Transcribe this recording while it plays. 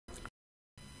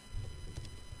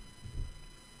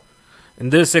In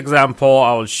this example,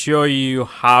 I will show you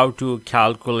how to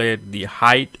calculate the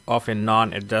height of a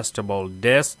non-adjustable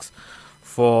desk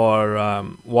for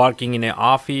working in an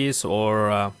office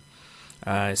or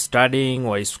studying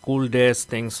or a school desk,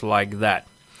 things like that.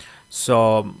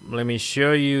 So let me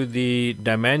show you the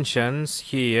dimensions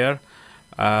here.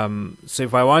 So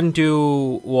if I want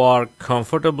to work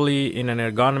comfortably in an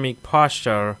ergonomic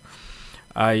posture,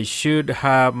 I should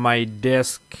have my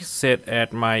desk set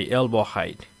at my elbow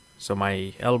height. So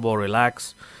my elbow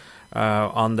relax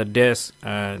on the desk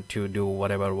to do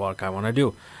whatever work I want to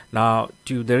do. Now,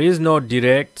 there is no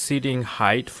direct sitting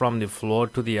height from the floor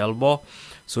to the elbow.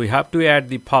 So we have to add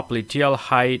the popliteal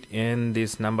height in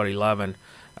this number 11,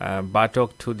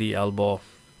 buttock to the elbow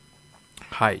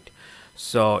height.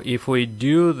 So if we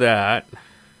do that,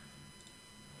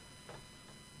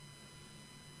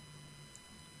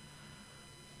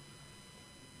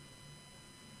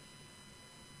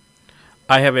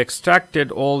 I have extracted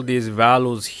all these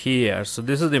values here. So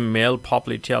this is the male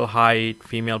popliteal height,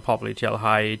 female popliteal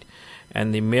height,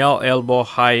 and the male elbow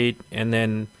height, and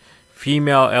then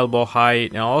female elbow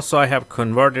height. And also I have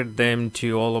converted them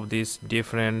to all of these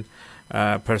different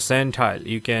percentile.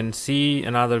 You can see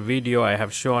another video I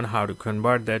have shown how to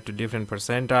convert that to different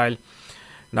percentile.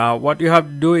 Now what you have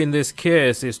to do in this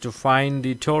case is to find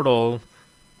the total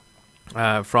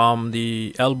from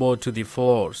the elbow to the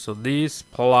floor. So this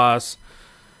plus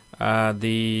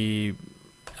the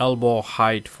elbow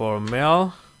height for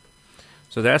male.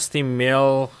 So that's the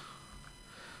male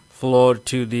floor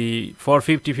to the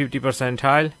 50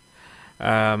 percentile.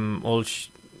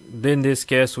 In this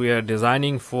case we are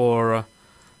designing for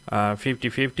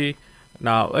 50-50.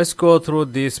 Now let's go through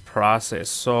this process.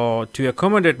 So to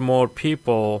accommodate more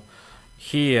people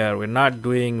here, we're not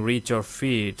doing reach or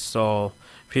feet, so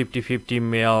 50-50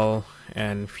 male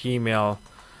and female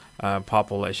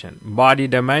population. Body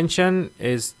dimension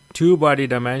is 2 body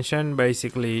dimension,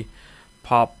 basically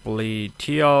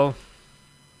popliteal,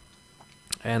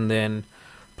 and then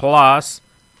plus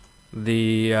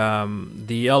the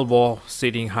elbow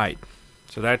sitting height.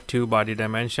 So that 2 body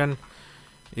dimension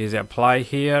is applied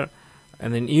here.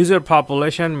 And then user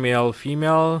population, male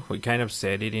female, we kind of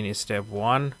said it in step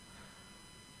 1.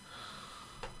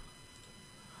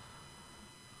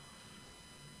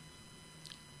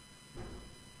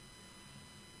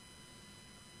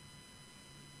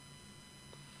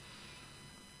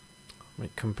 My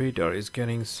computer is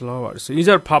getting slower. So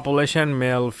user population,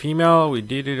 male female, we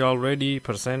did it already,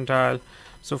 percentile.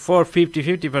 So for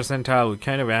 50-50 percentile, we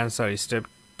kind of answer step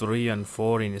 3 and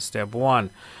 4 in step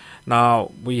 1. Now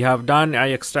we have done,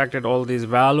 I extracted all these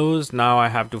values. Now I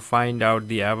have to find out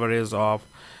the average of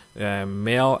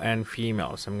male and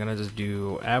female. So I'm gonna just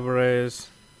do average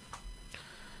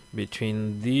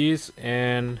between these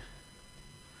and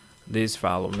this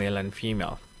value, male and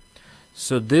female.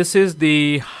 So this is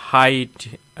the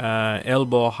height,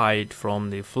 elbow height from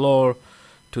the floor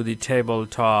to the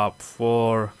tabletop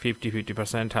for 50-50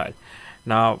 percentile.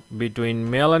 Now between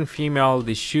male and female,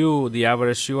 the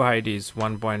average shoe height is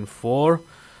 1.4.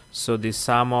 So the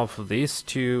sum of these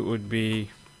two would be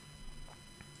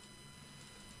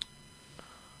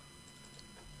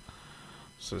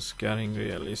so it's getting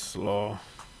really slow.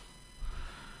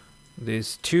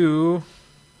 These two,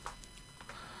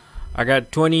 I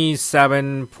got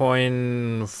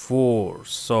 27.4.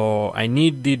 So I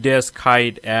need the desk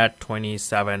height at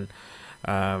 27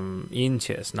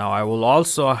 inches. Now I will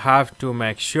also have to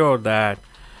make sure that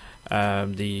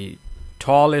the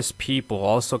tallest people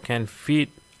also can fit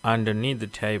underneath the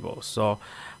table. So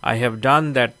I have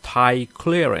done that thigh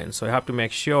clearance. So I have to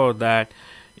make sure that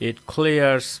it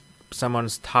clears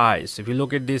someone's thighs. If you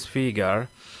look at this figure,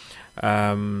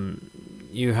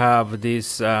 you have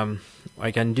this I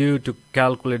can do to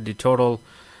calculate the total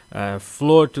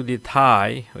floor to the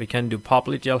thigh. We can do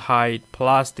popliteal height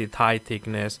plus the thigh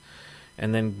thickness,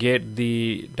 and then get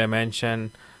the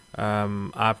dimension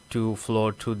up to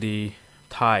floor to the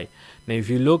thigh. Now if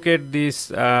you look at this,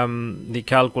 the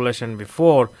calculation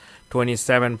before,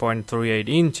 27.38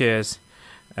 inches,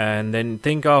 and then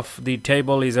think of the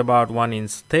table is about 1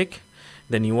 inch thick,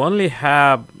 then you only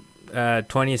have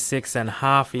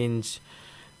 26.5 inch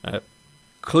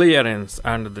clearance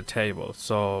under the table.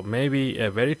 So maybe a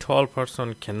very tall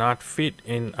person cannot fit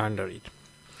in under it.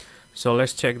 So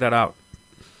let's check that out.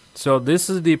 So this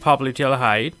is the popliteal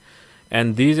height,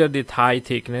 and these are the thigh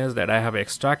thickness that I have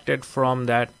extracted from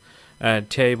that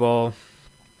table,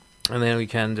 and then we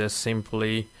can just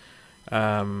simply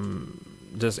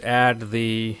just add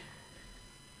the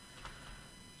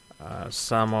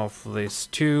sum of these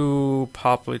two,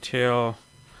 popliteal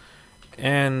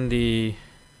and the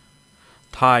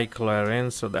thigh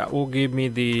clearance, so that will give me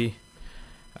the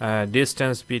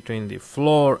distance between the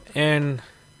floor and.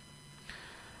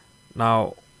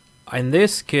 Now in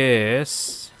this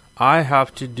case I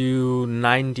have to do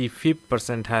 95th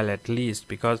percentile at least,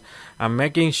 because I'm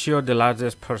making sure the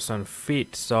largest person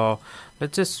fits. So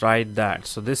let's just write that.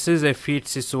 So this is a fit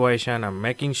situation. I'm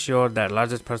making sure that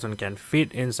largest person can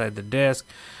fit inside the desk,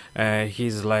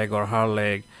 his leg or her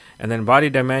leg. And then body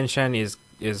dimension is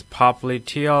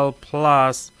popliteal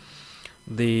plus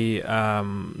the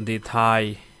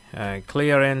thigh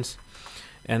clearance.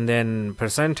 And then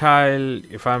percentile,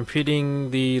 if I'm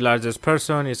fitting the largest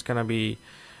person, it's gonna be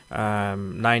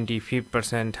 95th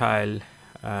percentile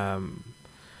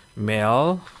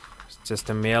male. It's just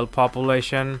a male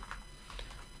population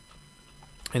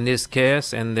in this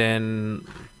case. And then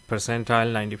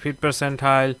percentile, 95th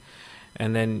percentile,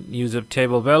 and then use of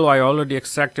table value. I already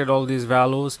extracted all these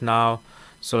values now,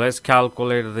 so let's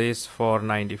calculate this for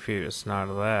 95th. Not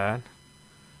that,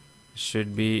 it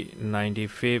should be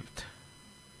 95th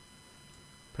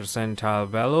percentile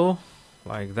value,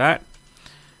 like that.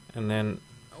 And then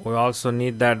we also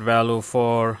need that value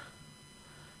for,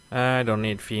 I don't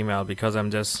need female because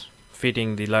I'm just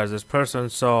fitting the largest person.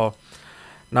 So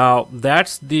now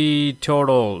that's the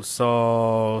total.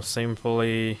 So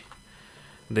simply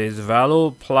this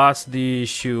value plus the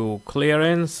shoe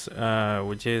clearance,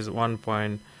 which is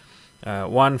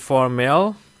 1.14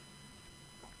 mil.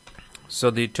 So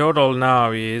the total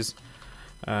now is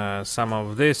sum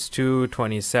of this to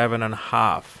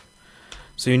 27.5.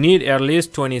 So you need at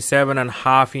least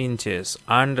 27.5 inches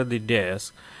under the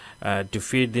desk to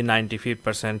fit the 95th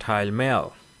percentile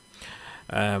male.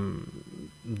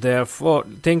 Therefore,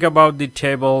 think about the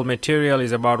table material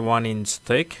is about 1 inch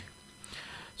thick.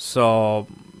 So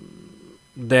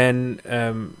then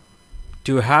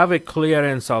to have a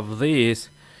clearance of this,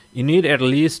 you need at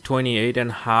least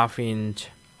 28.5 inch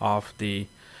of the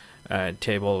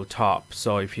tabletop.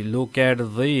 So if you look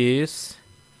at this,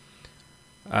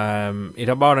 it's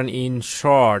about an inch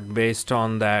short based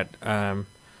on that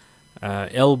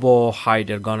elbow height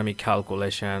ergonomic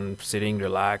calculation, sitting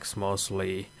relaxed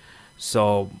mostly.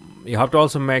 So you have to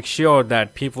also make sure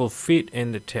that people fit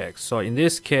in the text. So in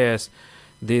this case,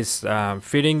 this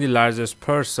fitting the largest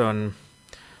person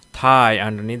thigh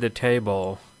underneath the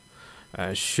table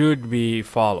should be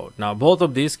followed. Now both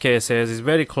of these cases is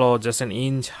very close, just an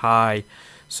inch high,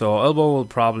 so elbow will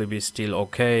probably be still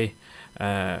okay.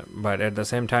 But at the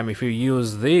same time, if you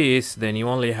use this, then you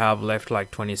only have left like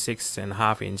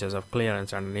 26.5 inches of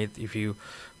clearance underneath if you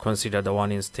consider the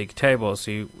 1 inch thick table.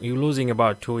 So you're losing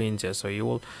about 2 inches, so you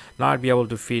will not be able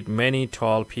to fit many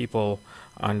tall people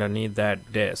underneath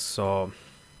that desk. So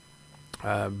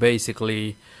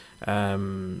basically,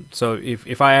 so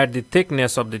if I add the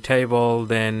thickness of the table,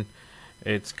 then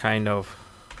it's kind of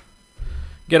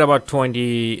get about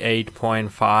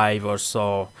 28.5 or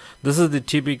so. This is the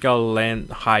typical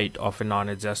length height of a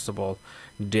non-adjustable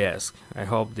desk. I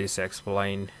hope this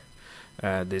explained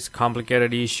this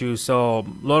complicated issue. So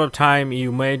a lot of time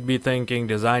you might be thinking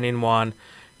designing one,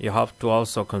 you have to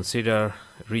also consider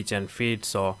reach and fit.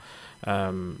 So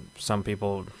some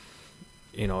people,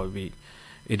 you know,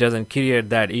 it doesn't create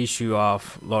that issue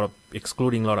of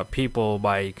excluding a lot of people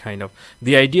by kind of,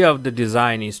 the idea of the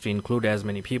design is to include as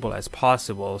many people as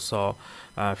possible. So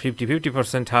 50-50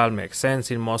 percentile makes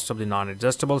sense in most of the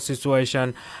non-adjustable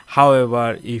situation.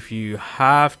 However, if you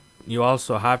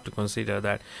also have to consider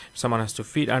that if someone has to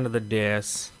fit under the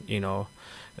desk, you know,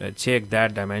 check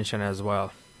that dimension as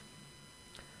well.